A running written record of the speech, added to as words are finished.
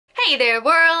Hey there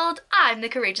world, I'm the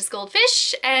Courageous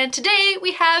Goldfish, and today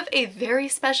we have a very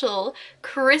special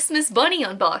Christmas bunny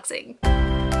unboxing.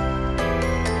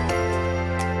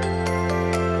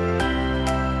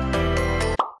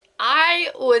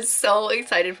 I was so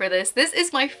excited for this. This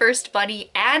is my first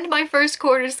bunny and my first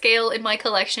quarter scale in my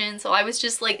collection, so I was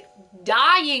just like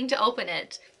dying to open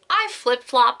it. I've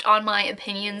flip-flopped on my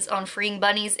opinions on freeing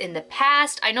bunnies in the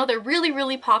past. I know they're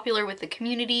really popular with the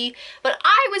community, but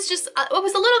I was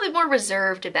a little bit more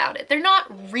reserved about it. They're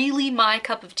not really my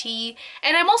cup of tea,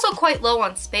 and I'm also quite low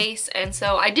on space, and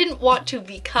so I didn't want to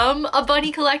become a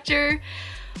bunny collector.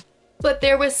 But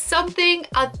there was something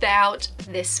about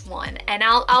this one, and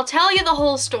I'll tell you the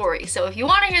whole story. So if you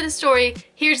want to hear the story,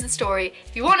 here's the story.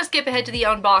 If you want to skip ahead to the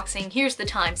unboxing, here's the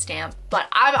timestamp. But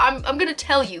I'm gonna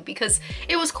tell you because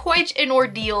it was quite an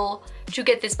ordeal to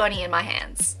get this bunny in my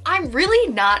hands. I'm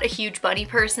really not a huge bunny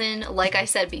person, like I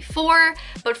said before,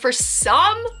 but for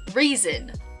some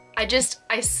reason,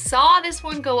 I saw this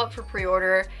one go up for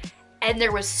pre-order, and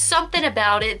there was something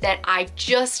about it that I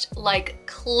just like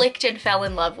clicked and fell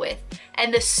in love with.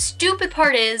 And the stupid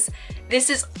part is, this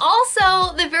is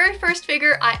also the very first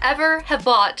figure I ever have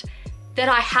bought that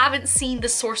I haven't seen the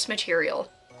source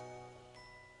material.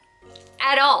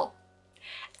 At all.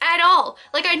 At all.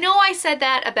 Like, I know I said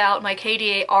that about my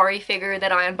KDA Ari figure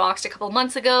that I unboxed a couple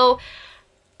months ago.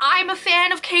 I'm a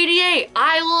fan of KDA.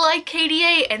 I like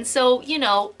KDA, and so, you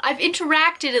know, I've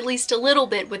interacted at least a little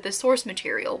bit with the source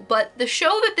material, but the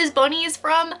show that this bunny is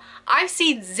from, I've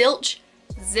seen zilch,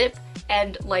 zip,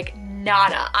 and like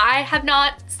nada. I have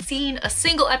not seen a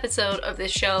single episode of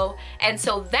this show, and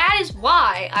so that is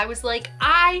why I was like,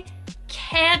 I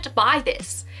can't buy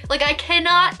this. Like, I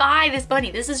cannot buy this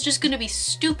bunny. This is just gonna be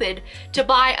stupid to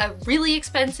buy a really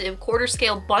expensive quarter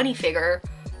scale bunny figure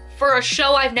for a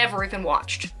show I've never even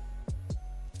watched.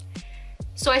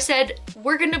 So I said,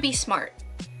 we're gonna be smart.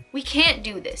 We can't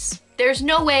do this. There's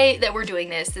no way that we're doing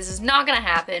this. This is not gonna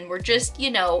happen. We're just, you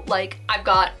know, like, I've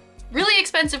got really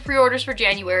expensive pre-orders for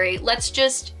January. Let's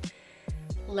just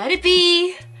let it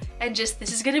be. And just,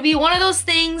 this is gonna be one of those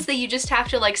things that you just have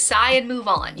to like sigh and move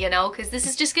on, you know? Because this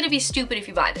is just gonna be stupid if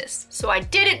you buy this. So I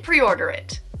didn't pre-order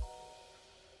it.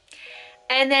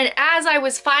 And then as I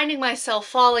was finding myself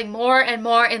falling more and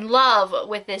more in love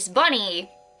with this bunny,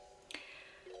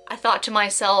 I thought to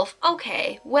myself,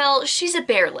 okay, well, she's a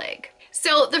bareleg.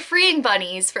 So the freeing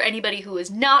bunnies, for anybody who is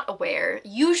not aware,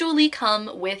 usually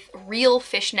come with real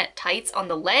fishnet tights on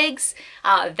the legs.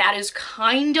 That is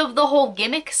kind of the whole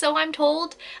gimmick, so I'm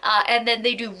told. And then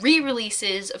they do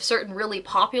re-releases of certain really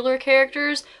popular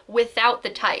characters without the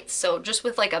tights, so just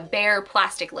with like a bare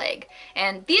plastic leg.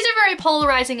 And these are very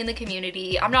polarizing in the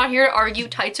community. I'm not here to argue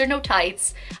tights or no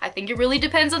tights. I think it really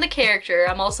depends on the character.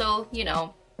 I'm also, you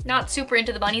know, not super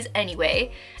into the bunnies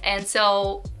anyway, and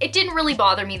so it didn't really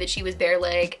bother me that she was bare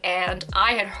leg, and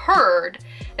I had heard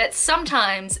that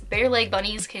sometimes bare leg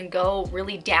bunnies can go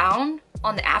really down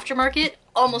on the aftermarket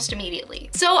almost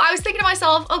immediately. So I was thinking to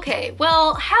myself, okay,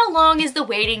 well, how long is the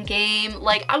waiting game?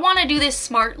 Like, I want to do this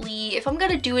smartly. If I'm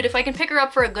gonna do it, if I can pick her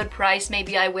up for a good price,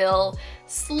 maybe I will.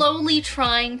 Slowly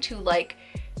trying to like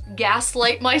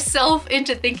gaslight myself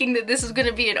into thinking that this is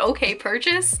gonna be an okay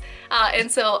purchase. And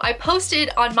so I posted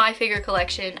on my figure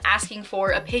collection asking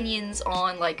for opinions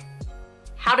on like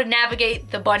how to navigate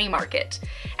the bunny market.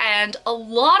 And a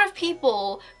lot of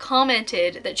people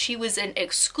commented that she was an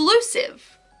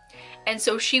exclusive, and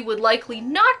so she would likely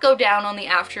not go down on the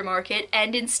aftermarket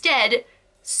and instead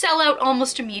sell out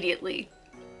almost immediately.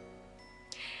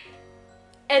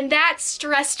 And that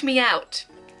stressed me out.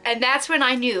 And that's when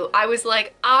I knew. I was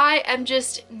like, I am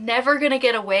just never gonna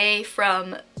get away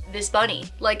from this bunny.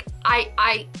 Like,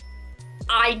 I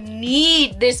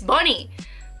need this bunny.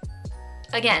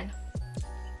 Again,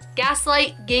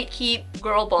 gaslight, gatekeep,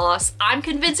 girl boss. I'm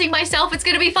convincing myself it's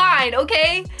gonna be fine,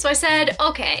 okay? So I said,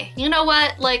 okay, you know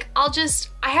what? Like,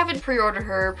 I haven't pre-ordered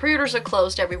her. Pre-orders are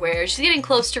closed everywhere. She's getting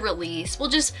close to release.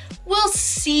 We'll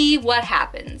see what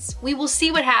happens. We will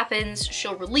see what happens.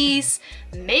 She'll release.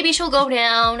 Maybe she'll go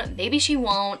down. Maybe she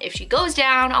won't. If she goes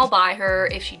down, I'll buy her.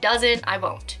 If she doesn't, I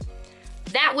won't.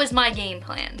 That was my game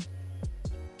plan.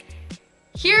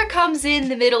 Here comes in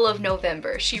the middle of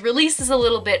November. She releases a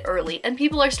little bit early, and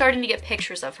people are starting to get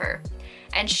pictures of her.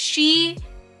 And she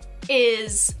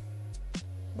is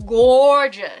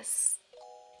gorgeous.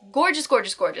 Gorgeous,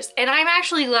 gorgeous, gorgeous. And I'm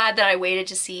actually glad that I waited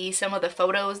to see some of the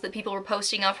photos that people were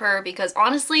posting of her, because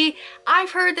honestly,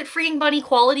 I've heard that freeing bunny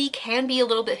quality can be a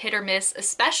little bit hit or miss,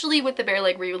 especially with the bare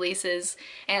leg re-releases.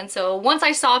 And so once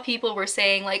I saw people were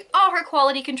saying like, oh, her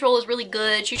quality control is really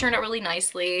good, she turned out really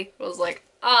nicely, I was like,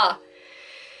 ah.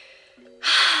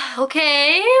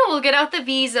 Okay, we'll get out the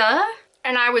visa.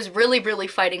 And I was really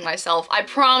fighting myself. I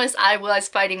promise I was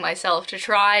fighting myself to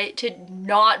try to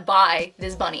not buy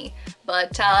this bunny.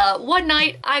 But one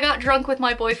night I got drunk with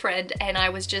my boyfriend and I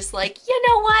was just like, you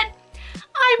know what?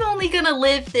 I'm only gonna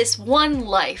live this one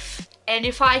life. And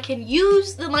if I can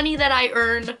use the money that I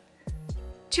earn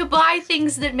to buy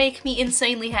things that make me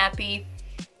insanely happy,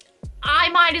 I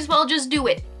might as well just do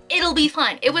it. It'll be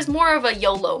fine. It was more of a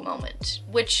YOLO moment,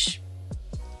 which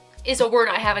is a word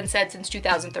I haven't said since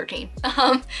 2013.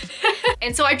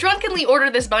 And so I drunkenly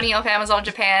ordered this bunny off Amazon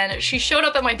Japan. She showed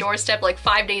up at my doorstep like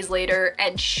 5 days later,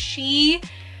 and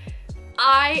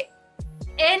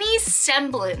any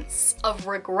semblance of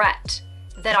regret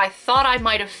that I thought I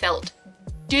might have felt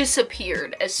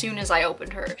disappeared as soon as I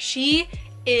opened her. She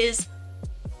is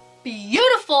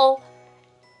beautiful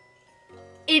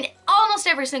in almost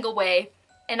every single way,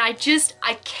 and I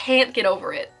can't get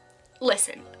over it.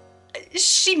 Listen,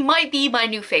 she might be my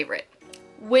new favorite,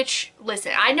 which,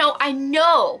 listen, I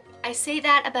know, I say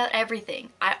that about everything.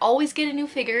 I always get a new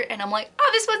figure and I'm like, oh,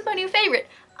 this one's my new favorite.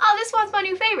 Oh, this one's my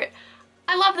new favorite.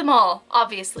 I love them all,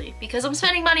 obviously, because I'm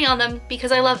spending money on them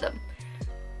because I love them.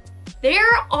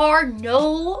 There are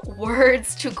no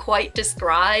words to quite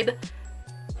describe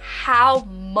how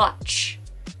much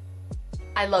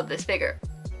I love this figure.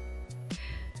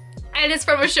 And it's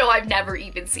from a show I've never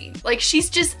even seen. Like, she's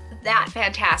just that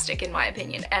fantastic in my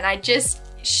opinion, and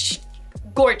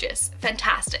gorgeous,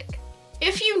 fantastic.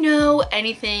 If you know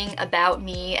anything about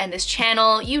me and this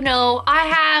channel, you know I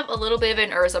have a little bit of an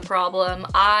Urza problem.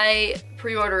 I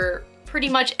pre-order pretty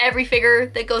much every figure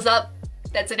that goes up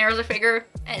that's an Urza figure,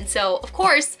 and so of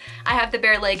course I have the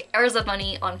bareleg Urza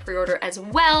bunny on pre-order as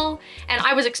well, and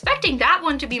I was expecting that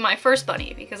one to be my first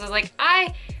bunny because I was like,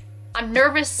 I'm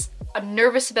nervous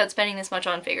about spending this much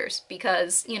on figures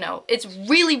because, you know, it's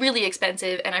really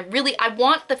expensive and I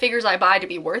want the figures I buy to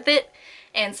be worth it.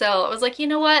 And so I was like, you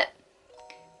know what?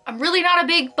 I'm really not a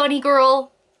big bunny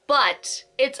girl, but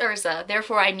it's Urza,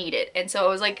 therefore I need it. And so I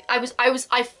was like,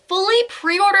 I fully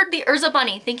pre-ordered the Urza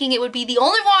bunny thinking it would be the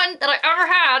only one that I ever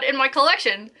had in my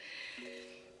collection.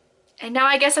 And now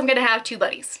I guess I'm gonna have two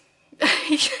buddies.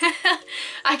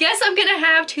 I guess I'm gonna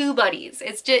have two buddies.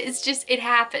 It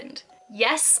happened.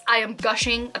 Yes, I am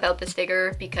gushing about this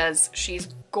figure because she's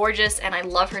gorgeous and I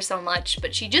love her so much,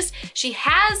 but she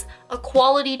has a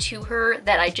quality to her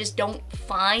that I just don't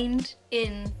find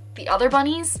in the other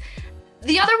bunnies.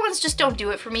 The other ones just don't do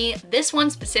it for me. This one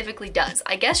specifically does.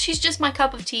 I guess she's just my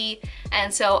cup of tea,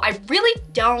 and so I really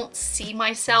don't see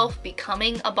myself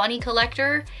becoming a bunny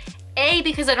collector. A,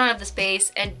 because I don't have the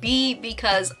space, and B,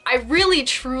 because I really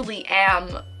truly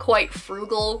am quite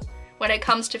frugal when it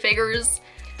comes to figures.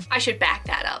 I should back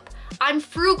that up. I'm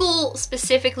frugal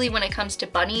specifically when it comes to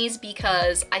bunnies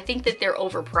because I think that they're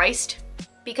overpriced,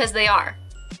 because they are.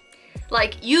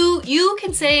 Like, you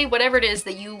can say whatever it is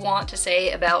that you want to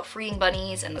say about freeing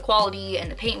bunnies and the quality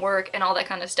and the paintwork and all that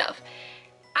kind of stuff.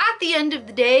 At the end of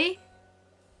the day,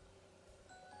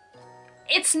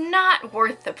 it's not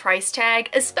worth the price tag,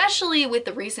 especially with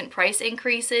the recent price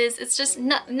increases. It's just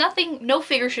no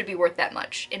figure should be worth that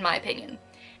much, in my opinion.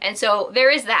 And so there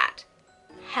is that.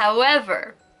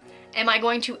 However, am I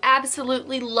going to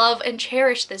absolutely love and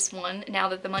cherish this one now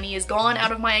that the money is gone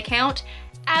out of my account?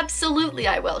 Absolutely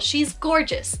I will. She's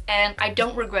gorgeous and I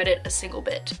don't regret it a single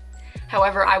bit.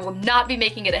 However, I will not be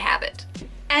making it a habit.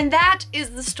 And that is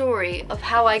the story of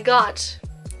how I got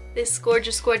this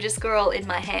gorgeous girl in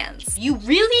my hands. You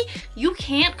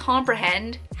can't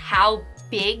comprehend how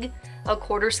big a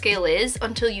quarter scale is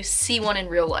until you see one in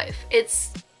real life.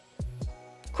 It's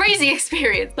crazy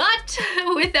experience. But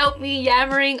without me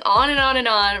yammering on and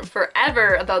on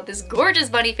forever about this gorgeous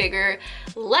bunny figure,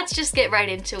 let's just get right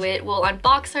into it. We'll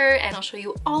unbox her and I'll show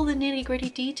you all the nitty-gritty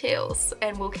details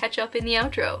and we'll catch up in the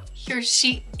outro. Here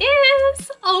she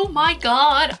is! Oh my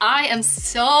god, I am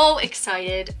so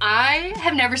excited. I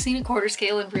have never seen a quarter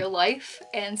scale in real life,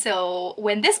 and so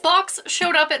when this box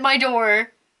showed up at my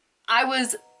door, I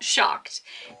was shocked.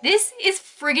 This is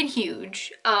friggin'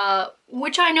 huge,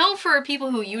 which I know for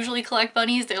people who usually collect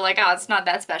bunnies, they're like, oh, it's not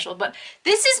that special, but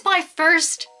this is my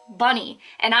first bunny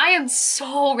and I am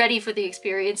so ready for the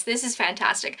experience. This is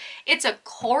fantastic. It's a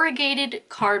corrugated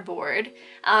cardboard,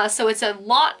 so it's a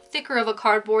lot thicker of a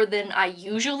cardboard than I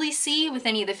usually see with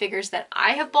any of the figures that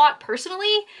I have bought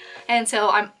personally, and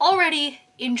so I'm already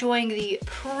enjoying the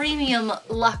premium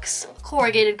luxe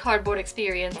corrugated cardboard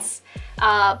experience,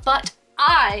 but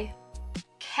I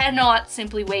cannot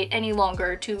simply wait any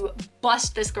longer to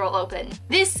bust this girl open.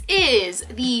 This is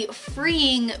the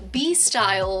freeing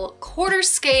B-style quarter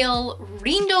scale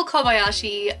Rindou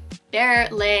Kobayashi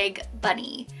bareleg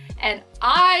bunny. and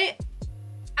I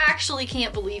actually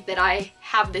can't believe that I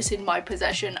have this in my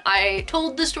possession. I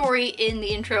told the story in the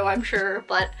intro, I'm sure,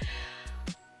 but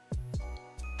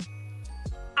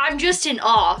I'm just in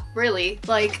awe, really.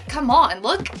 Like, come on,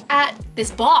 look at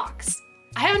this box.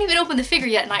 I haven't even opened the figure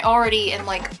yet and I already am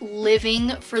like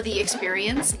living for the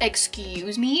experience.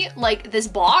 Excuse me, like this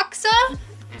box,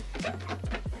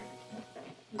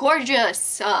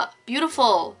 gorgeous,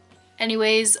 beautiful.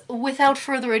 Anyways, without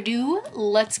further ado,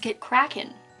 let's get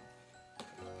cracking.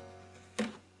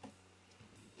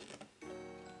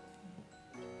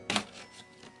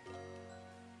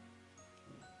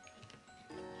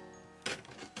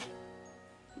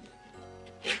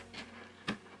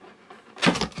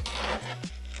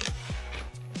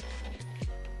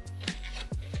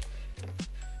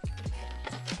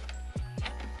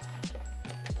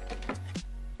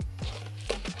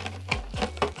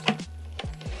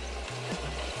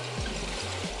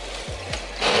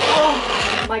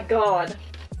 Oh my god.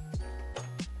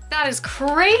 That is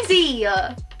crazy!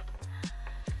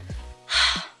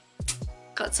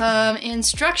 Got some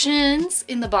instructions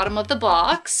in the bottom of the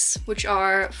box, which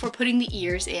are for putting the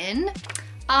ears in.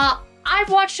 I've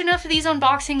watched enough of these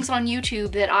unboxings on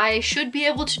YouTube that I should be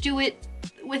able to do it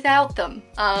without them,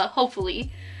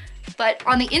 hopefully. But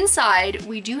on the inside,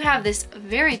 we do have this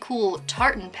very cool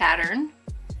tartan pattern.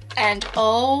 And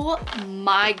oh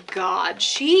my god,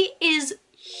 she is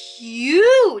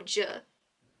huge!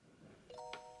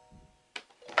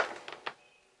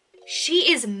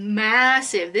 She is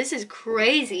massive. This is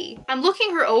crazy. I'm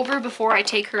looking her over before I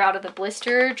take her out of the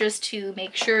blister just to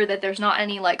make sure that there's not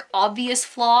any like obvious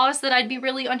flaws that I'd be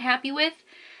really unhappy with.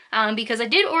 Because I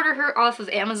did order her off of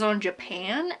Amazon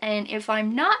Japan, and if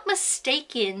I'm not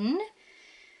mistaken,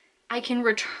 I can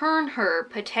return her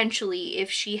potentially if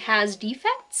she has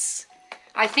defects.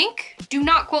 I think. Do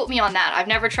not quote me on that. I've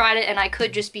never tried it and I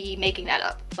could just be making that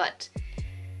up, but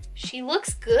she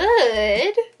looks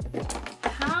good.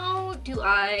 How do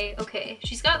I, okay,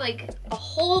 she's got like a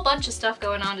whole bunch of stuff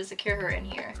going on to secure her in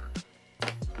here.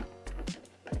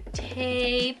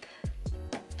 Tape.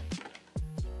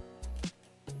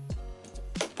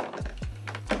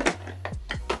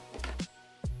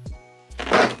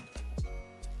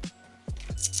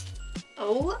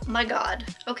 Oh my god.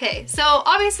 Okay, so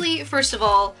obviously, first of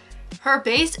all, her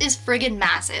base is friggin'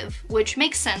 massive, which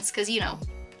makes sense because, you know,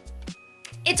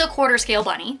 it's a quarter scale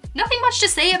bunny. Nothing much to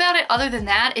say about it other than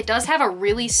that. It does have a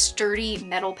really sturdy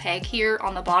metal peg here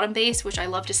on the bottom base, which I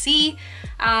love to see.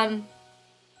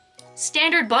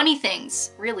 Standard bunny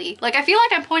things, really. Like, I feel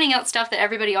like I'm pointing out stuff that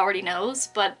everybody already knows,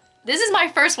 but this is my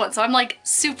first one, so I'm like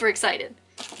super excited.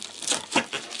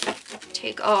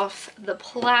 Take off the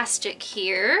plastic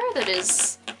here that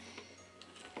is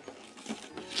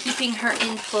keeping her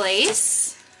in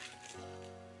place.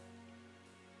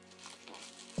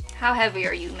 How heavy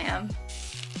are you, ma'am?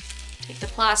 Take the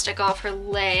plastic off her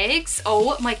legs.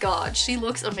 Oh my god, she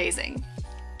looks amazing.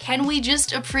 Can we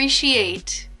just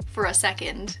appreciate for a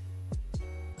second?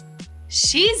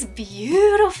 She's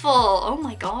beautiful! Oh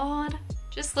my god.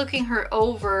 Just looking her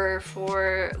over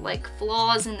for like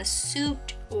flaws in the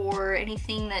suit or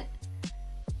anything that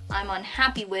I'm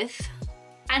unhappy with.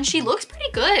 And she looks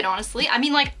pretty good, honestly. I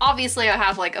mean, like, obviously I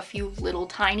have like a few little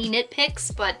tiny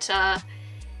nitpicks, but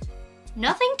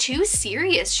nothing too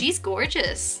serious. She's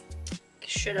gorgeous.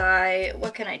 Should I,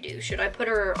 what can I do? Should I put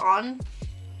her on?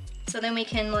 So then we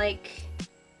can like,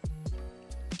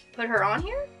 put her on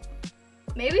here?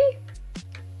 Maybe?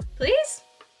 Please?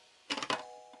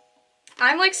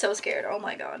 I'm like so scared, oh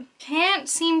my god. Can't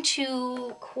seem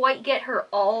to quite get her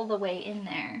all the way in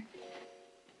there.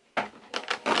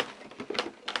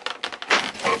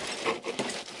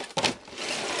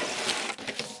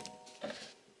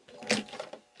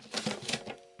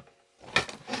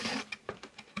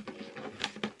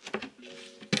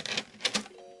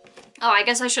 Oh, I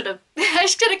guess I should have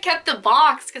kept the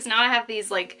box because now I have these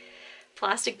like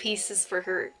plastic pieces for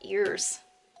her ears.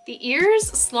 The ears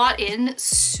slot in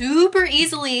super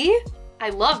easily. I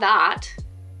love that.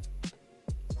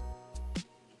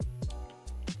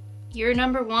 Ear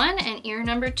number 1 and ear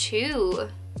number 2.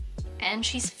 And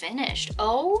she's finished.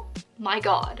 Oh my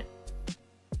god.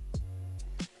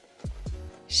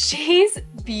 She's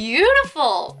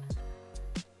beautiful.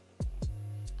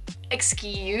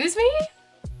 Excuse me?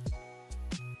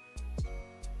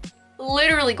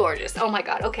 Literally gorgeous. Oh my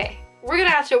god. Okay. We're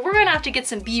gonna have to get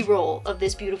some B-roll of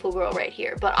this beautiful girl right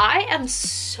here, but I am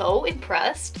so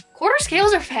impressed. Quarter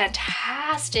scales are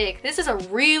fantastic. This is a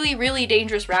really, really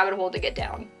dangerous rabbit hole to get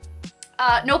down.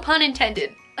 No pun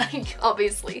intended,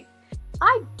 obviously.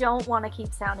 I don't want to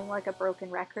keep sounding like a broken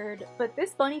record, but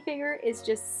this bunny figure is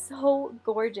just so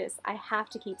gorgeous, I have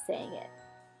to keep saying it.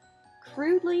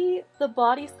 Crudely, the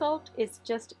body sculpt is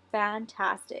just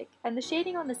fantastic, and the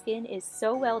shading on the skin is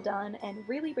so well done and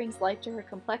really brings life to her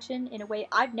complexion in a way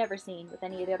I've never seen with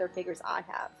any of the other figures I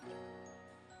have.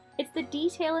 It's the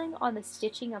detailing on the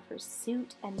stitching of her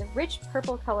suit and the rich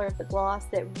purple color of the gloss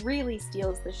that really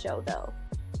steals the show though.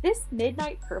 This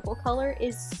midnight purple color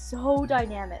is so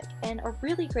dynamic and a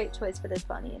really great choice for this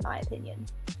bunny in my opinion.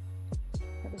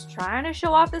 I was trying to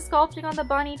show off the sculpting on the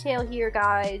bunny tail here,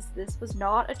 guys. This was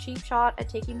not a cheap shot at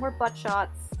taking more butt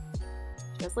shots.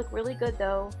 She does look really good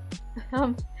though.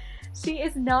 She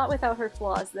is not without her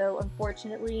flaws though,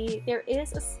 unfortunately. There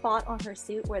is a spot on her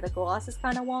suit where the gloss is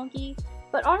kind of wonky,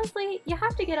 but honestly, you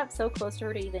have to get up so close to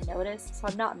her to even notice, so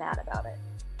I'm not mad about it.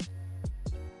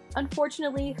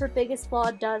 Unfortunately, her biggest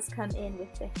flaw does come in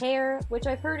with the hair, which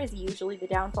I've heard is usually the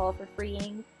downfall for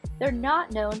freeing. They're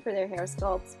not known for their hair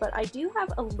sculpts, but I do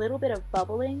have a little bit of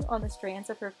bubbling on the strands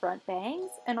of her front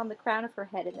bangs and on the crown of her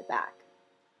head in the back.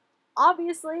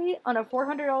 Obviously, on a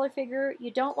 $400 figure,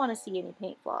 you don't want to see any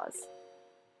paint flaws.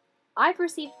 I've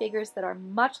received figures that are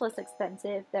much less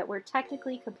expensive that were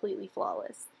technically completely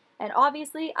flawless, and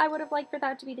obviously I would have liked for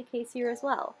that to be the case here as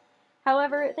well.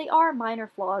 However, they are minor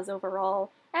flaws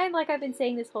overall, and like I've been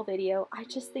saying this whole video, I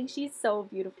just think she's so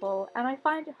beautiful, and I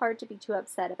find it hard to be too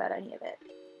upset about any of it.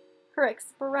 Her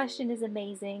expression is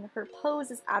amazing, her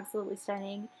pose is absolutely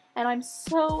stunning, and I'm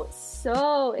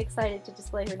so excited to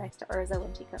display her next to Urza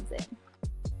when she comes in.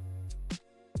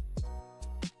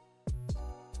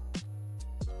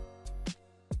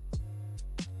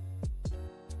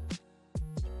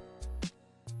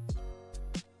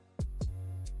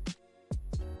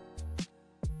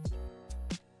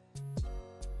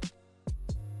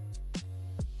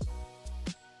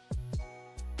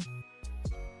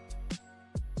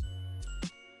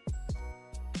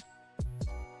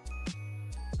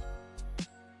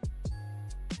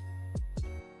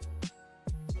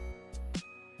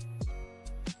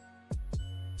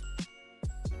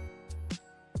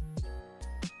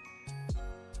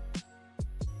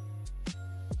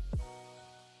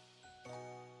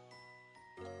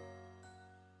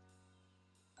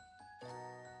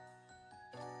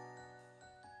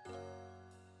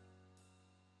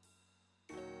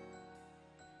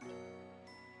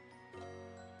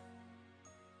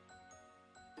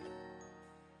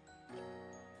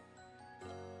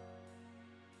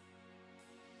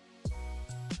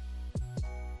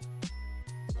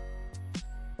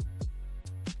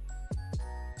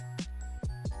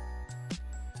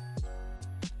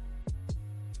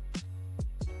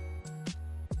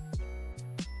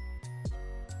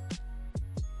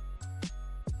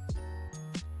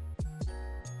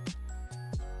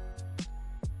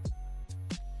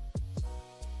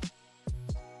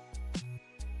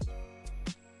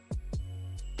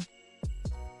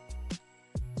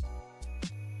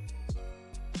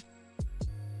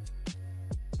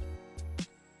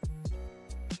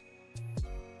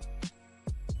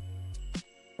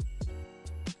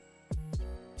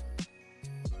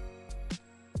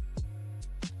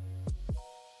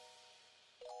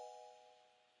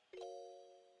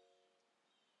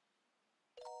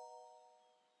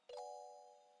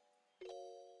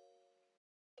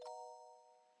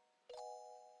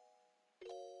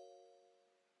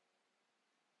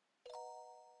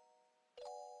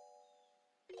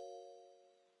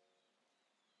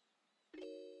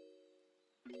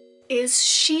 Is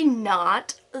she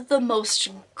not the most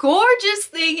gorgeous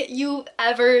thing you've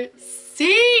ever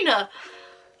seen?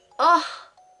 Ugh,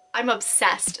 I'm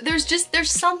obsessed. There's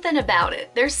something about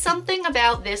it. There's something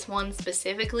about this one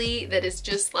specifically that is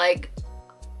just like,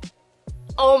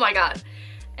 oh my god.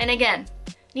 And again,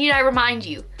 need I remind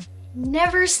you,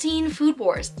 never seen Food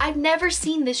Wars. I've never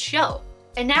seen this show.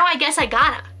 And now I guess I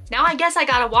gotta. Now I guess I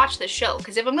gotta watch this show,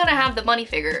 because if I'm gonna have the money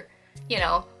figure, you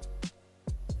know,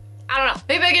 I don't know,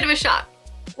 maybe I give it a shot.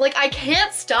 Like, I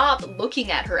can't stop looking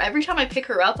at her. Every time I pick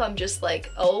her up, I'm just like,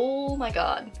 oh my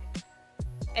god.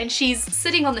 And she's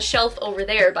sitting on the shelf over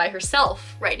there by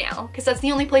herself right now, because that's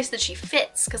the only place that she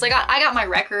fits. Because I got my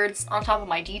records on top of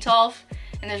my Detolf,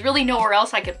 and there's really nowhere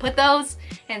else I could put those.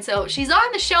 And so she's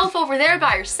on the shelf over there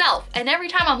by herself, and every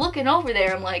time I'm looking over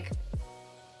there, I'm like,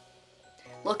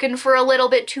 looking for a little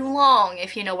bit too long,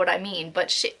 if you know what I mean.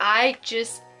 But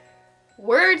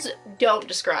words don't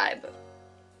describe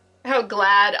how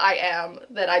glad I am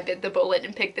that I bit the bullet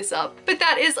and picked this up. But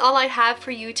that is all I have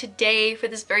for you today for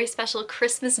this very special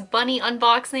Christmas bunny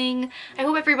unboxing. I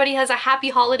hope everybody has a happy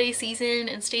holiday season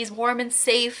and stays warm and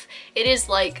safe. It is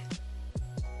like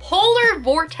polar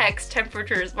vortex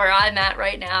temperatures where I'm at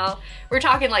right now. We're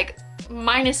talking like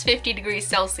minus 50 degrees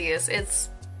Celsius.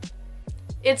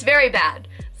 It's very bad.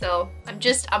 So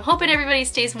I'm hoping everybody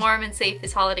stays warm and safe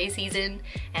this holiday season,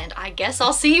 and I guess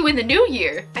I'll see you in the new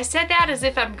year. I said that as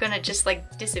if I'm gonna just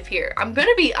like disappear. I'm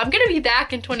gonna be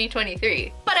back in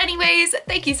 2023. But anyways,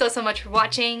 thank you so much for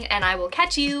watching, and I will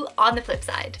catch you on the flip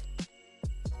side.